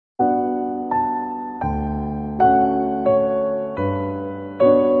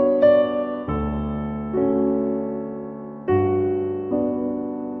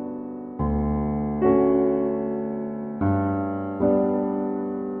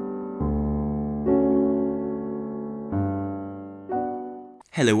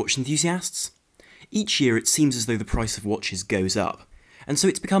Hello watch enthusiasts! Each year it seems as though the price of watches goes up, and so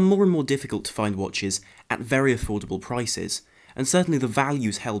it's become more and more difficult to find watches at very affordable prices, and certainly the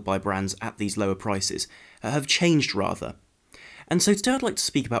values held by brands at these lower prices have changed rather. And so today I'd like to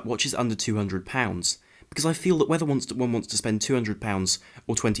speak about watches under £200, because I feel that whether one wants to spend £200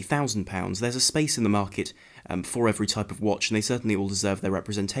 or £20,000, there's a space in the market for every type of watch, and they certainly all deserve their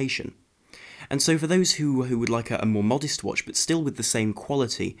representation. And so for those who would like a more modest watch, but still with the same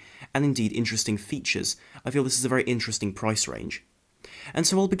quality, and indeed interesting features, I feel this is a very interesting price range. And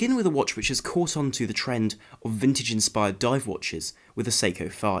so I'll begin with a watch which has caught on to the trend of vintage-inspired dive watches with a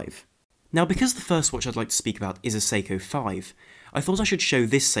Seiko 5. Now, because the first watch I'd like to speak about is a Seiko 5, I thought I should show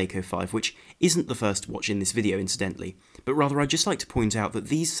this Seiko 5, which isn't the first watch in this video incidentally, but rather I'd just like to point out that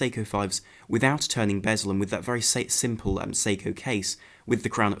these Seiko 5s without turning bezel and with that very simple Seiko case with the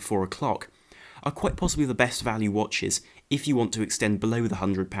crown at 4 o'clock, are quite possibly the best value watches if you want to extend below the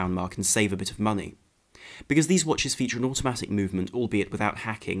 £100 mark and save a bit of money. Because these watches feature an automatic movement, albeit without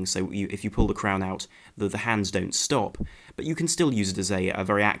hacking, so if you pull the crown out, the hands don't stop, but you can still use it as a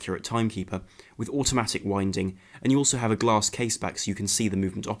very accurate timekeeper, with automatic winding, and you also have a glass case back so you can see the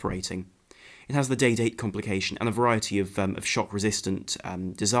movement operating. It has the day-date complication and a variety of shock-resistant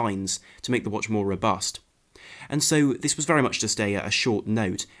designs to make the watch more robust. And so this was very much just a short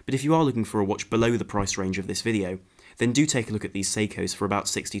note, but if you are looking for a watch below the price range of this video, then do take a look at these Seikos for about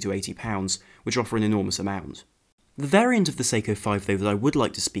 £60 to £80, which offer an enormous amount. The variant of the Seiko 5 though that I would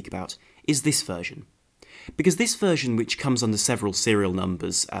like to speak about is this version. Because this version, which comes under several serial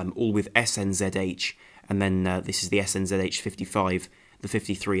numbers, all with SNZH, and then this is the SNZH 55, the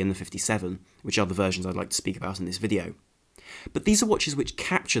 53 and the 57, which are the versions I'd like to speak about in this video. But these are watches which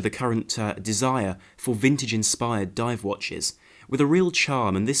capture the current desire for vintage-inspired dive watches, with a real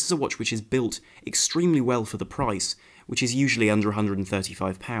charm, and this is a watch which is built extremely well for the price, which is usually under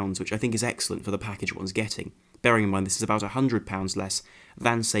 £135, which I think is excellent for the package one's getting, bearing in mind this is about £100 less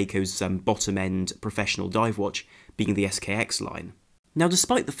than Seiko's bottom-end professional dive watch, being the SKX line. Now,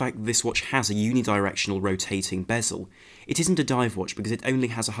 despite the fact that this watch has a unidirectional rotating bezel, it isn't a dive watch because it only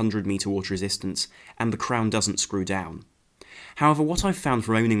has 100 metre water resistance, and the crown doesn't screw down. However, what I've found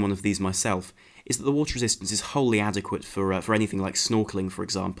from owning one of these myself is that the water resistance is wholly adequate for anything like snorkeling, for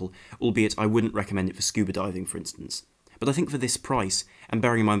example, albeit I wouldn't recommend it for scuba diving, for instance. But I think for this price, and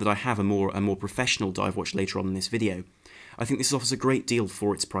bearing in mind that I have a more professional dive watch later on in this video, I think this offers a great deal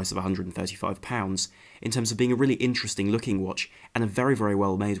for its price of £135, in terms of being a really interesting looking watch, and a very, very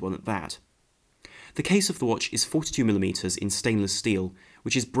well made one at that. The case of the watch is 42mm in stainless steel,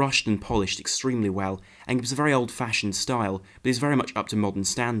 which is brushed and polished extremely well, and gives a very old-fashioned style, but is very much up to modern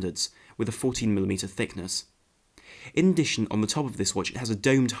standards, with a 14mm thickness. In addition, on the top of this watch it has a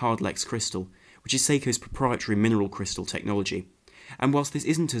domed hardlex crystal, which is Seiko's proprietary mineral crystal technology, and whilst this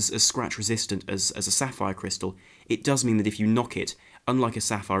isn't as scratch-resistant as a sapphire crystal, it does mean that if you knock it, unlike a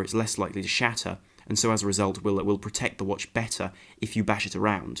sapphire, it's less likely to shatter, and so as a result will protect the watch better if you bash it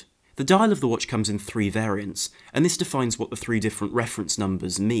around. The dial of the watch comes in 3 variants, and this defines what the 3 different reference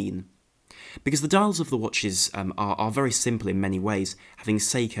numbers mean. Because the dials of the watches are very simple in many ways, having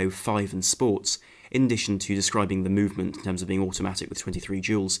Seiko, 5 and Sports, in addition to describing the movement in terms of being automatic with 23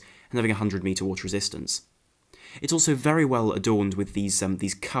 joules, and having 100 metre water resistance. It's also very well adorned with these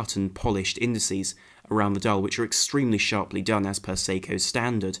cut and polished indices around the dial, which are extremely sharply done as per Seiko's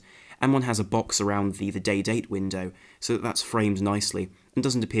standard, and one has a box around the day-date window, so that that's framed nicely, and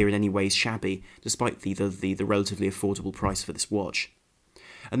doesn't appear in any way shabby, despite the relatively affordable price for this watch.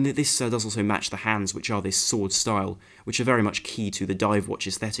 And this does also match the hands, which are this sword style, which are very much key to the dive watch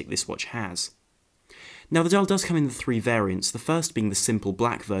aesthetic this watch has. Now, the dial does come in the 3 variants, the first being the simple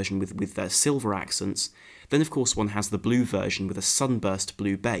black version with silver accents. Then of course one has the blue version with a sunburst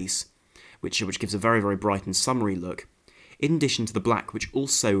blue base, which gives a very, very bright and summery look, in addition to the black, which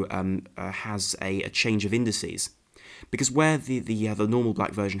also has a change of indices. Because where the normal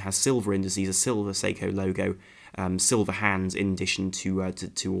black version has silver indices, a silver Seiko logo, silver hands, in addition to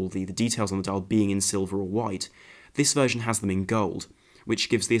all the details on the dial being in silver or white, this version has them in gold, which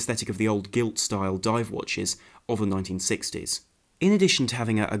gives the aesthetic of the old gilt-style dive watches of the 1960s. In addition to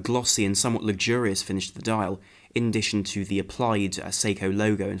having a glossy and somewhat luxurious finish to the dial, in addition to the applied Seiko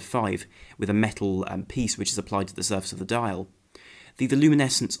logo in 5, with a metal piece which is applied to the surface of the dial, the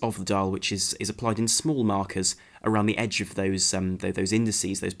luminescence of the dial, which is applied in small markers around the edge of those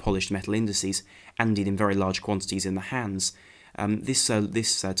indices, those polished metal indices, and indeed in very large quantities in the hands. This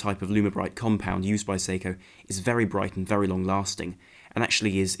type of Lumibrite compound used by Seiko is very bright and very long-lasting, and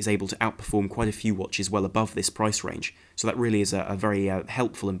actually is able to outperform quite a few watches well above this price range, so that really is a very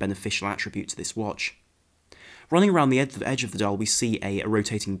helpful and beneficial attribute to this watch. Running around the edge of the dial, we see a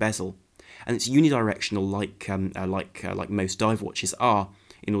rotating bezel, and it's unidirectional like most dive watches are,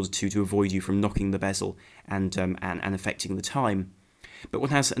 in order to avoid you from knocking the bezel and affecting the time. But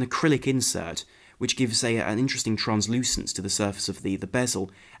one has an acrylic insert, which gives an interesting translucence to the surface of the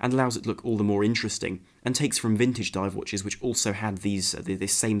bezel and allows it to look all the more interesting, and takes from vintage dive watches which also had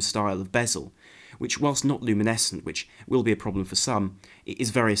this same style of bezel, which, whilst not luminescent, which will be a problem for some, it is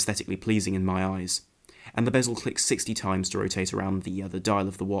very aesthetically pleasing in my eyes. And the bezel clicks 60 times to rotate around the dial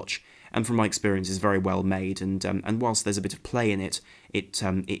of the watch, and from my experience is very well made, and whilst there's a bit of play in it,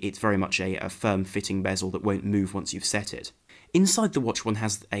 it's very much a firm fitting bezel that won't move once you've set it. Inside the watch one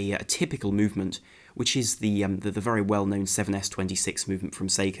has a typical movement, which is the very well-known 7S26 movement from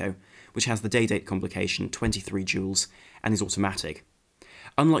Seiko, which has the day-date complication, 23 joules, and is automatic.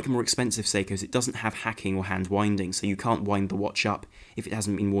 Unlike more expensive Seikos, it doesn't have hacking or hand winding, so you can't wind the watch up if it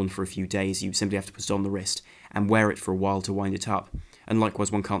hasn't been worn for a few days. You simply have to put it on the wrist and wear it for a while to wind it up, and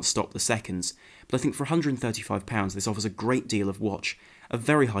likewise one can't stop the seconds. But I think for £135 this offers a great deal of watch, of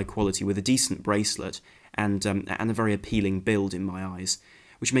very high quality with a decent bracelet, and a very appealing build in my eyes,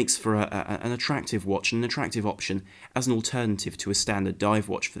 which makes for an attractive watch and an attractive option as an alternative to a standard dive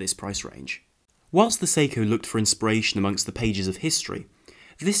watch for this price range. Whilst the Seiko looked for inspiration amongst the pages of history,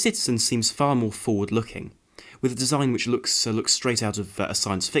 this citizen seems far more forward-looking, with a design which looks straight out of a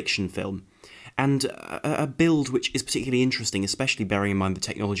science fiction film, and a build which is particularly interesting, especially bearing in mind the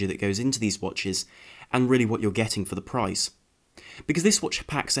technology that goes into these watches, and really what you're getting for the price. Because this watch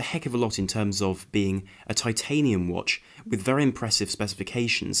packs a heck of a lot in terms of being a titanium watch with very impressive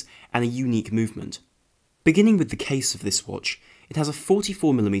specifications and a unique movement. Beginning with the case of this watch, it has a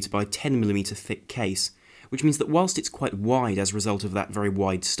 44mm by 10mm thick case, which means that whilst it's quite wide as a result of that very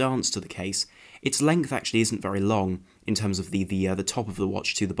wide stance to the case, its length actually isn't very long in terms of the top of the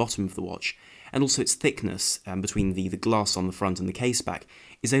watch to the bottom of the watch, and also its thickness between the glass on the front and the case back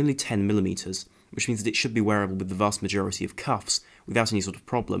is only 10mm, which means that it should be wearable with the vast majority of cuffs without any sort of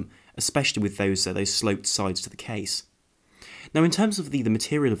problem, especially with those sloped sides to the case. Now, in terms of the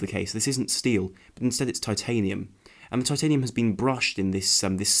material of the case, this isn't steel, but instead it's titanium, and the titanium has been brushed in this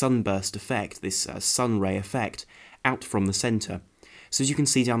sunburst effect, this sun ray effect, out from the centre. So as you can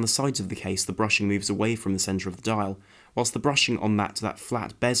see down the sides of the case, the brushing moves away from the centre of the dial, whilst the brushing on that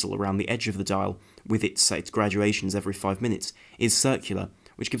flat bezel around the edge of the dial, with its graduations every 5 minutes, is circular,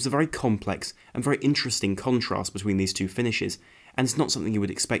 which gives a very complex and very interesting contrast between these two finishes, and it's not something you would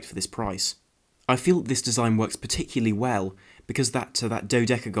expect for this price. I feel that this design works particularly well because that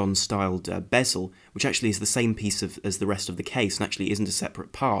dodecagon-styled bezel, which actually is the same piece as the rest of the case and actually isn't a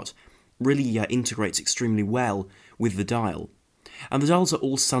separate part, really integrates extremely well with the dial. And the dials are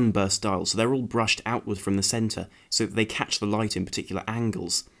all sunburst dials, so they're all brushed outward from the centre so that they catch the light in particular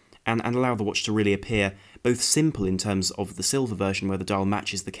angles, and allow the watch to really appear both simple in terms of the silver version where the dial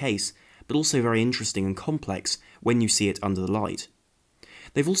matches the case, but also very interesting and complex when you see it under the light.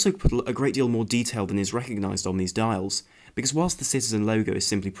 They've also put a great deal more detail than is recognised on these dials, because whilst the Citizen logo is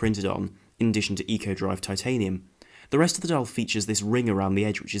simply printed on, in addition to EcoDrive titanium, the rest of the dial features this ring around the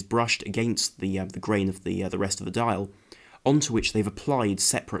edge which is brushed against the grain of the rest of the dial, onto which they've applied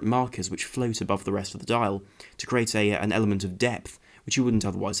separate markers which float above the rest of the dial to create an element of depth which you wouldn't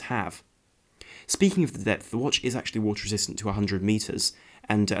otherwise have. Speaking of the depth, the watch is actually water resistant to 100 metres,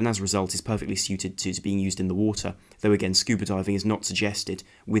 and as a result is perfectly suited to being used in the water, though again scuba diving is not suggested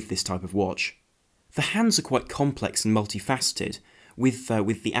with this type of watch. The hands are quite complex and multifaceted, with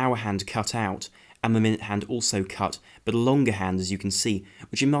the hour hand cut out and the minute hand also cut, but a longer hand as you can see,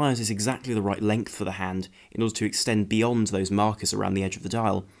 which in my eyes is exactly the right length for the hand in order to extend beyond those markers around the edge of the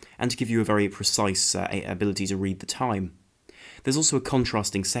dial, and to give you a very precise ability to read the time. There's also a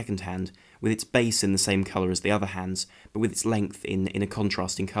contrasting second hand, with its base in the same colour as the other hands, but with its length in a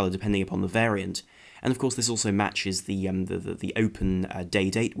contrasting colour depending upon the variant. And of course this also matches the open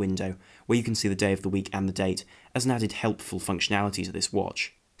day-date window, where you can see the day of the week and the date, as an added helpful functionality to this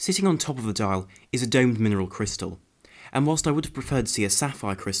watch. Sitting on top of the dial is a domed mineral crystal, and whilst I would have preferred to see a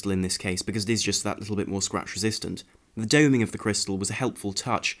sapphire crystal in this case because it is just that little bit more scratch resistant, the doming of the crystal was a helpful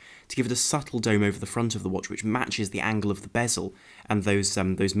touch to give it a subtle dome over the front of the watch which matches the angle of the bezel and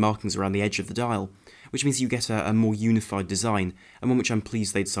those markings around the edge of the dial, which means you get a more unified design, and one which I'm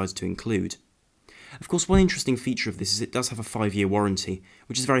pleased they decided to include. Of course, one interesting feature of this is it does have a 5-year warranty,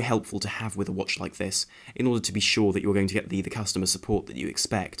 which is very helpful to have with a watch like this, in order to be sure that you're going to get the customer support that you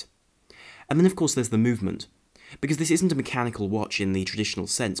expect. And then of course there's the movement, because this isn't a mechanical watch in the traditional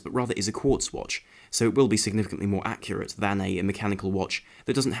sense, but rather is a quartz watch, so it will be significantly more accurate than a mechanical watch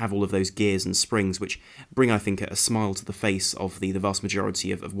that doesn't have all of those gears and springs, which bring, I think, a smile to the face of the vast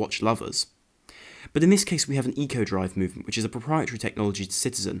majority of watch lovers. But in this case we have an eco-drive movement, which is a proprietary technology to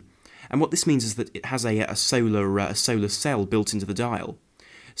Citizen, and what this means is that it has a solar cell built into the dial.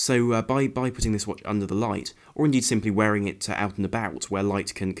 So by putting this watch under the light, or indeed simply wearing it out and about where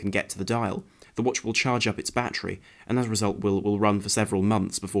light can get to the dial, the watch will charge up its battery, and as a result will run for several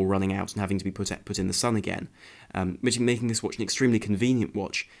months before running out and having to be put in the sun again, making this watch an extremely convenient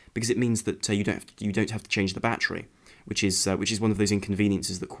watch, because it means that you don't have to change the battery, which is one of those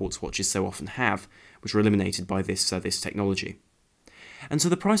inconveniences that quartz watches so often have, which are eliminated by this technology. And so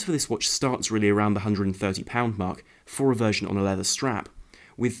the price for this watch starts really around the £130 mark for a version on a leather strap,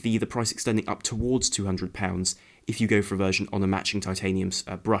 with the price extending up towards £200 if you go for a version on a matching titanium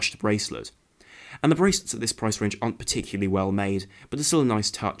brushed bracelet. And the bracelets at this price range aren't particularly well made, but are still a nice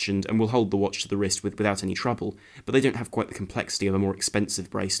touch and will hold the watch to the wrist without any trouble, but they don't have quite the complexity of a more expensive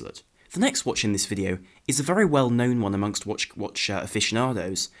bracelet. The next watch in this video is a very well known one amongst watch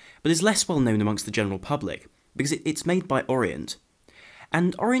aficionados, but is less well known amongst the general public, because it's made by Orient.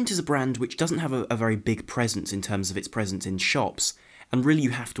 And Orient is a brand which doesn't have a very big presence in terms of its presence in shops, and really you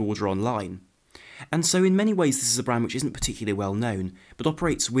have to order online. And so in many ways this is a brand which isn't particularly well known, but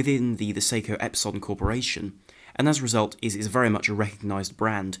operates within the Seiko Epson Corporation, and as a result is very much a recognised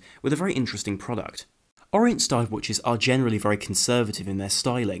brand, with a very interesting product. Orient style watches are generally very conservative in their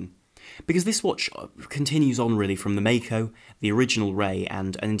styling, because this watch continues on really from the Mako, the original Ray,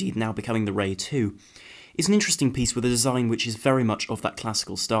 and indeed now becoming the Ray II, is an interesting piece with a design which is very much of that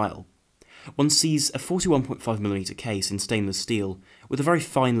classical style. One sees a 41.5mm case in stainless steel, with a very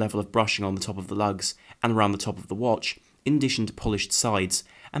fine level of brushing on the top of the lugs and around the top of the watch, in addition to polished sides,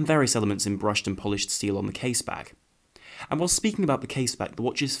 and various elements in brushed and polished steel on the case back. And while speaking about the case back, the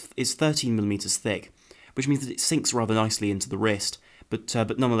watch is 13mm thick, which means that it sinks rather nicely into the wrist, but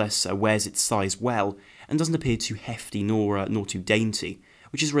nonetheless wears its size well, and doesn't appear too hefty nor too dainty,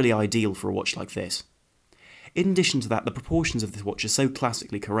 which is really ideal for a watch like this. In addition to that, the proportions of this watch are so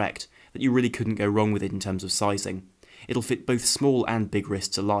classically correct that you really couldn't go wrong with it in terms of sizing. It'll fit both small and big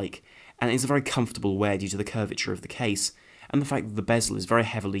wrists alike, and it's a very comfortable wear due to the curvature of the case, and the fact that the bezel is very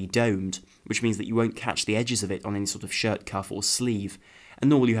heavily domed, which means that you won't catch the edges of it on any sort of shirt cuff or sleeve, and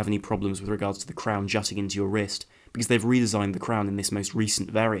nor will you have any problems with regards to the crown jutting into your wrist, because they've redesigned the crown in this most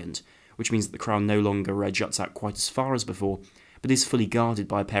recent variant, which means that the crown no longer juts out quite as far as before, but is fully guarded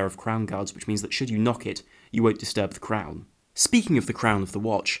by a pair of crown guards, which means that should you knock it, you won't disturb the crown. Speaking of the crown of the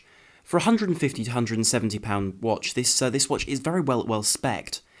watch, for a £150 to £170 watch, this watch is very well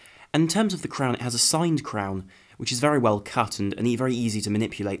specced, and in terms of the crown, it has a signed crown, which is very well cut and very easy to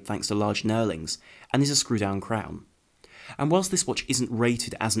manipulate thanks to large knurlings, and is a screw-down crown. And whilst this watch isn't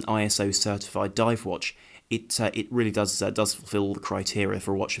rated as an ISO certified dive watch, it really does fulfil all the criteria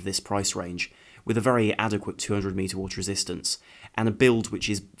for a watch of this price range, with a very adequate 200-metre water resistance, and a build which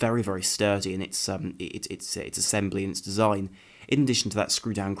is very sturdy in its assembly and its design, in addition to that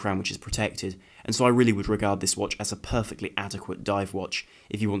screw-down crown which is protected, and so I really would regard this watch as a perfectly adequate dive watch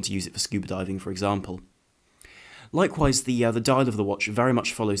if you want to use it for scuba diving, for example. Likewise, the dial of the watch very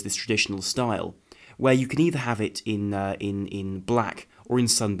much follows this traditional style, where you can either have it in black or in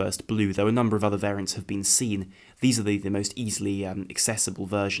sunburst blue, though a number of other variants have been seen. These are the most easily accessible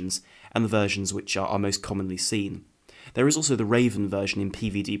versions, and the versions which are most commonly seen. There is also the Raven version in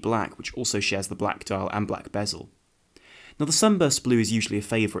PVD black, which also shares the black dial and black bezel. Now the sunburst blue is usually a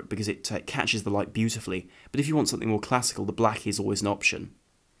favourite because it catches the light beautifully, but if you want something more classical, the black is always an option.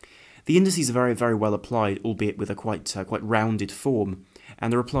 The indices are very well applied, albeit with a quite rounded form,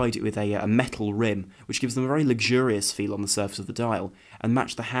 and they're applied with a metal rim, which gives them a very luxurious feel on the surface of the dial, and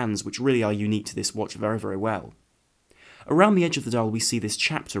match the hands, which really are unique to this watch very well. Around the edge of the dial we see this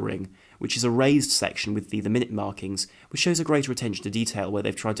chapter ring, which is a raised section with the minute markings, which shows a greater attention to detail where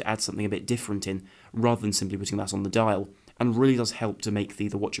they've tried to add something a bit different in, rather than simply putting that on the dial, and really does help to make the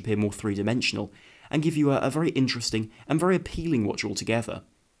watch appear more three-dimensional, and give you a very interesting and very appealing watch altogether.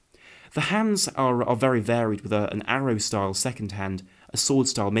 The hands are very varied, with an arrow-style second hand, a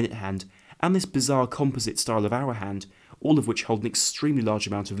sword-style minute hand, and this bizarre composite style of hour hand, all of which hold an extremely large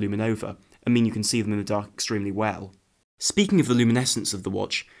amount of luminova, and mean you can see them in the dark extremely well. Speaking of the luminescence of the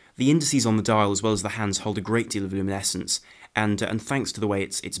watch, the indices on the dial as well as the hands hold a great deal of luminescence, and thanks to the way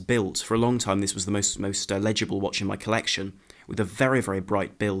it's built, for a long time this was the most legible watch in my collection, with a very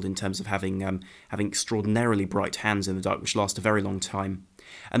bright build in terms of having extraordinarily bright hands in the dark which last a very long time.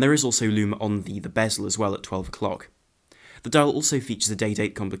 And there is also lume on the bezel as well at 12 o'clock. The dial also features a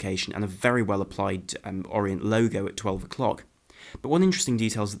day-date complication and a very well applied Orient logo at 12 o'clock. But one interesting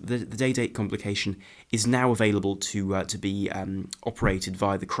detail is that the day-date complication is now available to be operated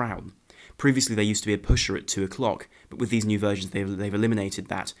via the crown. Previously there used to be a pusher at 2 o'clock, but with these new versions they've eliminated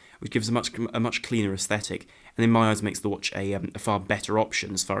that, which gives a much cleaner aesthetic, and in my eyes makes the watch a far better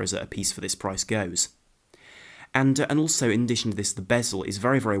option as far as a piece for this price goes. And also, in addition to this, the bezel is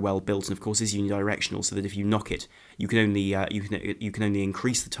very, very well built, and of course is unidirectional, so that if you knock it, you can only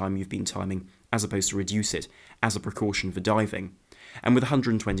increase the time you've been timing, as opposed to reduce it, as a precaution for diving. And with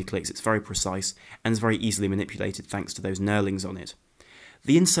 120 clicks, it's very precise, and is very easily manipulated thanks to those knurlings on it.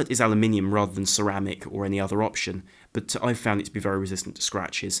 The insert is aluminium rather than ceramic or any other option, but I've found it to be very resistant to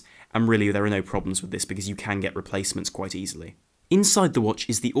scratches, and really there are no problems with this because you can get replacements quite easily. Inside the watch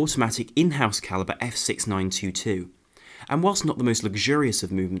is the automatic in-house caliber F6922, and whilst not the most luxurious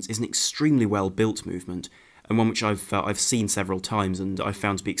of movements, is an extremely well-built movement, and one which I've seen several times and I've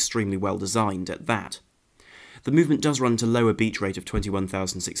found to be extremely well designed at that. The movement does run to lower beat rate of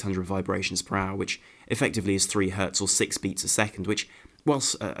 21,600 vibrations per hour, which effectively is 3 Hz or 6 beats a second, which,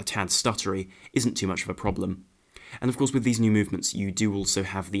 whilst a tad stuttery, isn't too much of a problem. And of course with these new movements you do also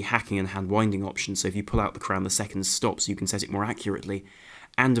have the hacking and hand winding option, so if you pull out the crown the seconds stop so you can set it more accurately,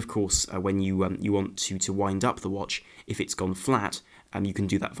 and of course when you want to wind up the watch, if it's gone flat, you can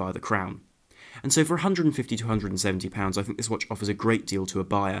do that via the crown. And so for £150 to £170 I think this watch offers a great deal to a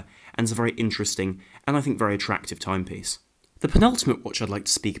buyer, and is a very interesting and I think very attractive timepiece. The penultimate watch I'd like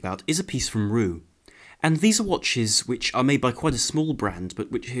to speak about is a piece from Roue. And these are watches which are made by quite a small brand,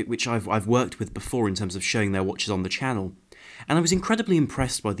 but which I've worked with before in terms of showing their watches on the channel. And I was incredibly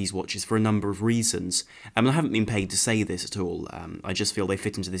impressed by these watches for a number of reasons. I haven't been paid to say this at all. I just feel they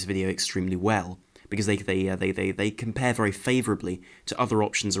fit into this video extremely well, because they compare very favourably to other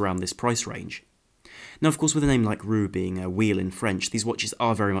options around this price range. Now, of course, with a name like Roue being a wheel in French, these watches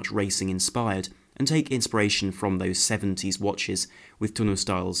are very much racing inspired, and take inspiration from those 70s watches with tonneau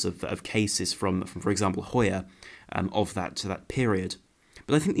styles of cases from for example, Hoya, of that period.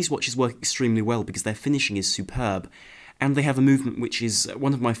 But I think these watches work extremely well because their finishing is superb, and they have a movement which is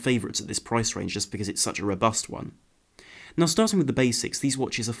one of my favourites at this price range just because it's such a robust one. Now, starting with the basics, these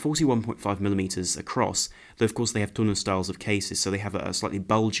watches are 41.5mm across, though of course they have tonneau styles of cases, so they have a slightly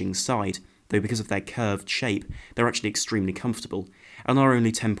bulging side, though because of their curved shape, they're actually extremely comfortable, and are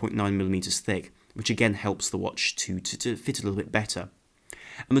only 10.9mm thick, which again helps the watch to fit a little bit better.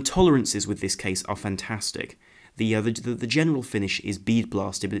 And the tolerances with this case are fantastic. The general finish is bead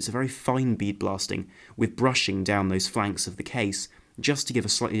blasted, but it's a very fine bead blasting, with brushing down those flanks of the case, just to give a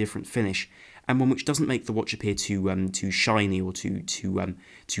slightly different finish, and one which doesn't make the watch appear too shiny or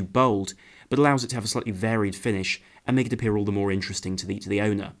too bold, but allows it to have a slightly varied finish, and make it appear all the more interesting to the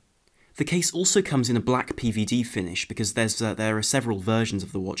owner. The case also comes in a black PVD finish because there are several versions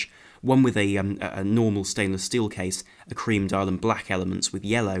of the watch, one with a normal stainless steel case, a cream dial and black elements with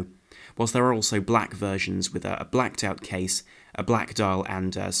yellow, whilst there are also black versions with a blacked out case, a black dial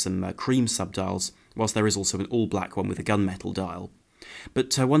and some cream subdials, whilst there is also an all black one with a gunmetal dial.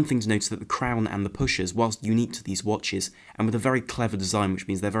 But one thing to note is that the crown and the pushers, whilst unique to these watches, and with a very clever design which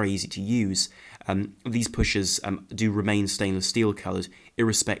means they're very easy to use, these pushers do remain stainless steel coloured,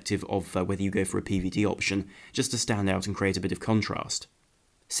 irrespective of whether you go for a PVD option, just to stand out and create a bit of contrast.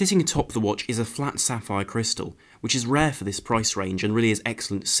 Sitting atop the watch is a flat sapphire crystal, which is rare for this price range and really is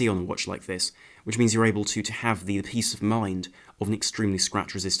excellent to see on a watch like this, which means you're able to have the peace of mind of an extremely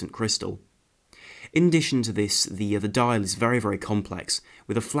scratch-resistant crystal. In addition to this, the dial is very, very complex,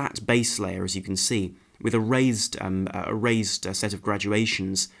 with a flat base layer, as you can see, with a raised set of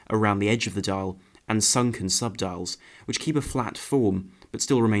graduations around the edge of the dial, and sunken subdials, which keep a flat form, but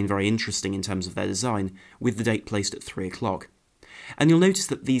still remain very interesting in terms of their design, with the date placed at 3 o'clock. And you'll notice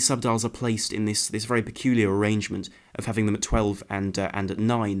that the subdials are placed in this very peculiar arrangement of having them at 12 and at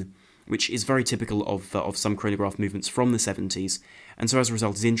 9, which is very typical of some chronograph movements from the 70s, and so as a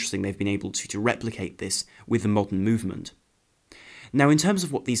result is interesting they've been able to replicate this with the modern movement. Now, in terms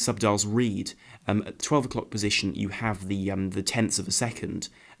of what these subdials read, at 12 o'clock position you have the tenths of a second,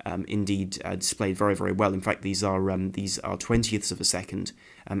 indeed displayed very, very well. In fact, these are 20ths of a second,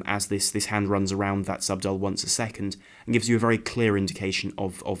 as this hand runs around that subdial once a second, and gives you a very clear indication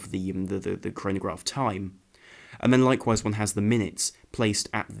of the chronograph time. And then likewise one has the minutes placed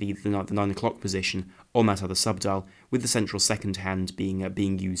at the 9 o'clock position on that other subdial, with the central second hand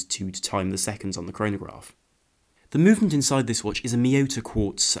being used to time the seconds on the chronograph. The movement inside this watch is a Miyota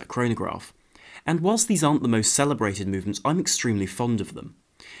quartz chronograph, and whilst these aren't the most celebrated movements, I'm extremely fond of them.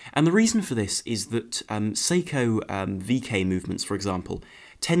 And the reason for this is that Seiko VK movements, for example,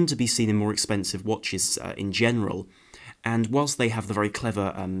 tend to be seen in more expensive watches in general, and whilst they have the very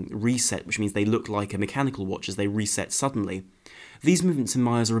clever reset, which means they look like a mechanical watch as they reset suddenly, these movements in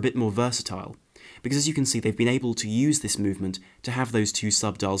my eyes are a bit more versatile, because as you can see they've been able to use this movement to have those two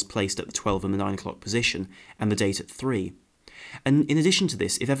subdials placed at the 12 and the 9 o'clock position, and the date at 3. And in addition to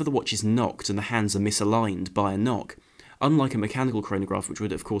this, if ever the watch is knocked and the hands are misaligned by a knock, unlike a mechanical chronograph which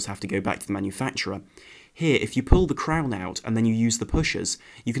would of course have to go back to the manufacturer, here if you pull the crown out and then you use the pushers,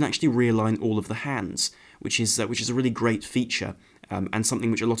 you can actually realign all of the hands, which is a really great feature and something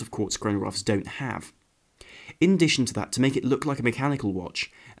which a lot of quartz chronographs don't have. In addition to that, to make it look like a mechanical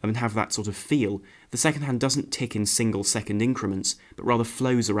watch and have that sort of feel, the second hand doesn't tick in single second increments, but rather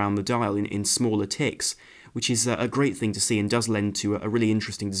flows around the dial in smaller ticks, which is a great thing to see and does lend to a really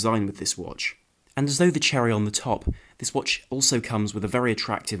interesting design with this watch. And as though the cherry on the top, this watch also comes with a very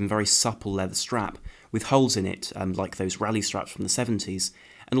attractive and very supple leather strap, with holes in it, like those rally straps from the 70s,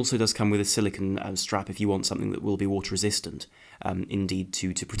 and also does come with a silicone strap if you want something that will be water resistant, indeed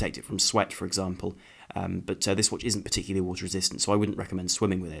to protect it from sweat, for example. But this watch isn't particularly water resistant, so I wouldn't recommend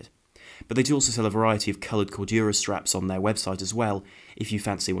swimming with it. But they do also sell a variety of coloured Cordura straps on their website as well, if you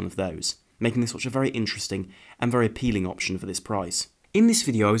fancy one of those, making this watch a very interesting and very appealing option for this price. In this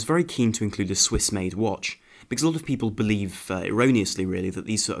video I was very keen to include a Swiss-made watch, because a lot of people believe, erroneously really, that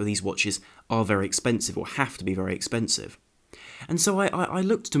these watches are very expensive or have to be very expensive. And so I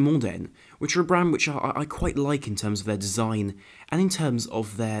looked to Mondaine, which are a brand which I quite like in terms of their design and in terms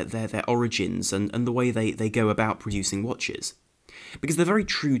of their origins and the way they go about producing watches. Because they're very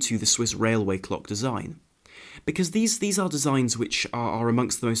true to the Swiss railway clock design. Because these are designs which are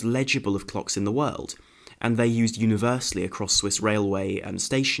amongst the most legible of clocks in the world, and they're used universally across Swiss railway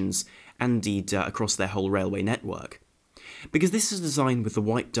stations and indeed across their whole railway network. Because this is a design with the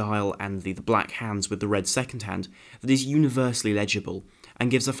white dial and the black hands with the red second hand that is universally legible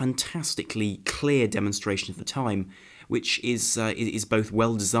and gives a fantastically clear demonstration of the time, which is both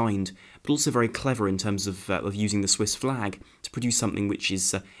well designed but also very clever in terms of using the Swiss flag to produce something which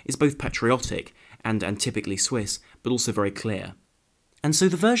is both patriotic and typically Swiss, but also very clear. And so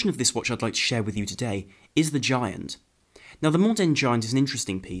the version of this watch I'd like to share with you today is the Giant. Now the Mondaine Giant is an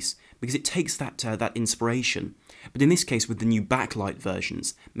interesting piece because it takes that inspiration, but in this case with the new Backlight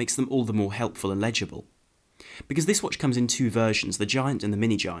versions, makes them all the more helpful and legible. Because this watch comes in two versions, the Giant and the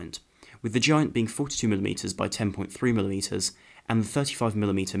Mini Giant, with the Giant being 42mm by 10.3mm and the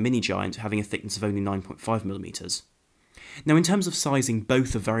 35mm Mini Giant having a thickness of only 9.5mm. Now in terms of sizing,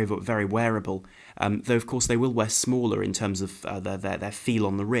 both are very, very wearable, though of course they will wear smaller in terms of their feel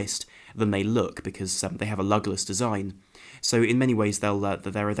on the wrist than they look, because they have a lugless design. So in many ways they're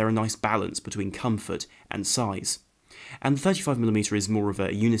a nice balance between comfort and size. And the 35mm is more of a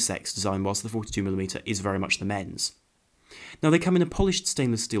unisex design, whilst the 42mm is very much the men's. Now they come in a polished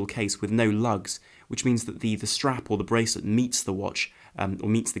stainless steel case with no lugs, which means that the strap or the bracelet meets the watch, or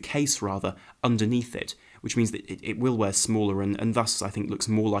meets the case rather, underneath it, which means that it will wear smaller and thus I think looks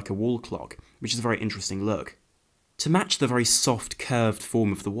more like a wall clock, which is a very interesting look. To match the very soft curved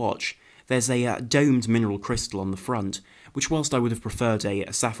form of the watch, there's a domed mineral crystal on the front, which whilst I would have preferred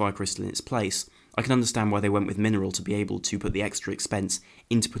a sapphire crystal in its place, I can understand why they went with mineral to be able to put the extra expense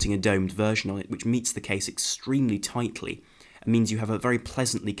into putting a domed version on it, which meets the case extremely tightly and means you have a very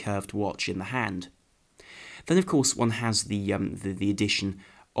pleasantly curved watch in the hand. Then of course one has the addition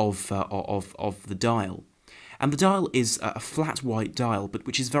of the dial. And the dial is a flat white dial, but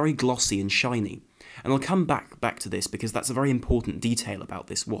which is very glossy and shiny. And I'll come back to this because that's a very important detail about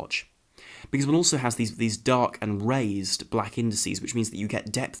this watch. Because one also has these dark and raised black indices, which means that you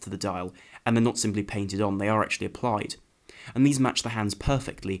get depth to the dial, and they're not simply painted on, they are actually applied. And these match the hands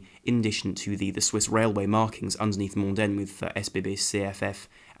perfectly, in addition to the Swiss railway markings underneath Mondaine with SBB, CFF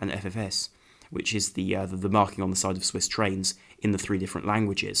and FFS, which is the marking on the side of Swiss trains in the 3 different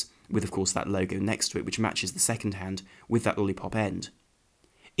languages, with of course that logo next to it, which matches the second hand with that lollipop end.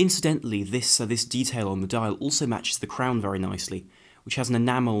 Incidentally, this detail on the dial also matches the crown very nicely, which has an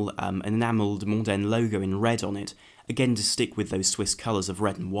enamelled Mondaine logo in red on it, again to stick with those Swiss colours of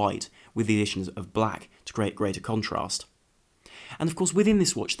red and white, with the addition of black to create greater contrast. And of course within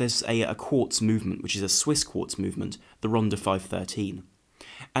this watch there's a quartz movement, which is a Swiss quartz movement, the Ronde 513.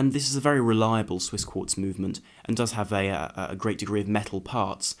 And this is a very reliable Swiss quartz movement and does have a great degree of metal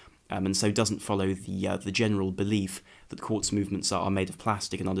parts, and so doesn't follow the general belief that quartz movements are made of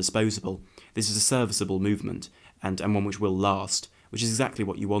plastic and are disposable. This is a serviceable movement and one which will last, which is exactly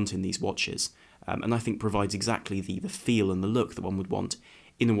what you want in these watches, and I think provides exactly the feel and the look that one would want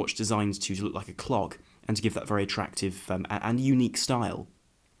in a watch designed to look like a clock and to give that very attractive and unique style.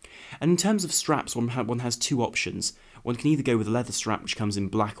 And in terms of straps, one has two options. One can either go with a leather strap which comes in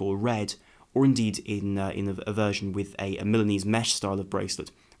black or red, or indeed in a version with a Milanese mesh style of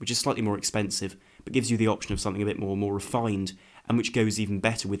bracelet, which is slightly more expensive, but gives you the option of something a bit more refined and which goes even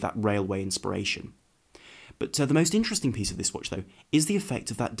better with that railway inspiration. But the most interesting piece of this watch, though, is the effect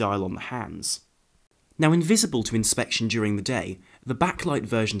of that dial on the hands. Now, invisible to inspection during the day, the backlight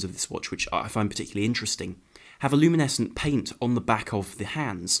versions of this watch, which I find particularly interesting, have a luminescent paint on the back of the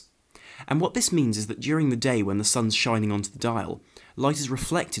hands. And what this means is that during the day, when the sun's shining onto the dial, light is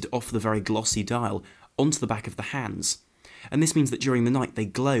reflected off the very glossy dial onto the back of the hands. And this means that during the night they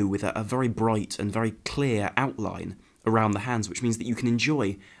glow with a very bright and very clear outline around the hands, which means that you can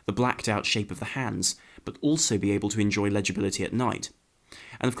enjoy the blacked out shape of the hands, but also be able to enjoy legibility at night.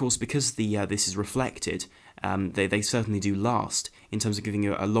 And of course, because this is reflected, they certainly do last in terms of giving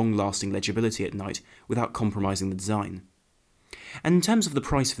you a long-lasting legibility at night without compromising the design. And in terms of the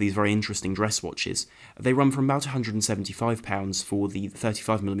price for these very interesting dress watches, they run from about £175 for the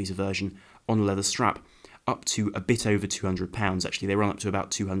 35mm version on a leather strap, up to a bit over £200. Actually, they run up to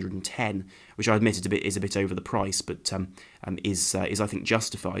about £210, which I admit is a bit over the price, but is I think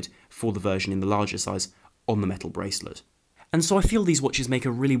justified for the version in the larger size on the metal bracelet. And so I feel these watches make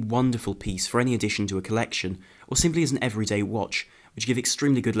a really wonderful piece for any addition to a collection, or simply as an everyday watch, which give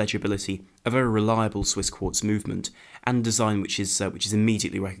extremely good legibility, a very reliable Swiss quartz movement, and design which is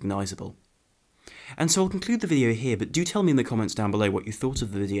immediately recognisable. And so I'll conclude the video here, but do tell me in the comments down below what you thought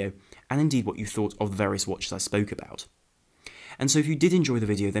of the video, and indeed what you thought of the various watches I spoke about. And so if you did enjoy the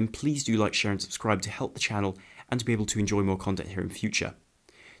video, then please do like, share and subscribe to help the channel, and to be able to enjoy more content here in future.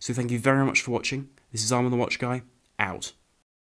 So thank you very much for watching. This is Armand the Watch Guy, out.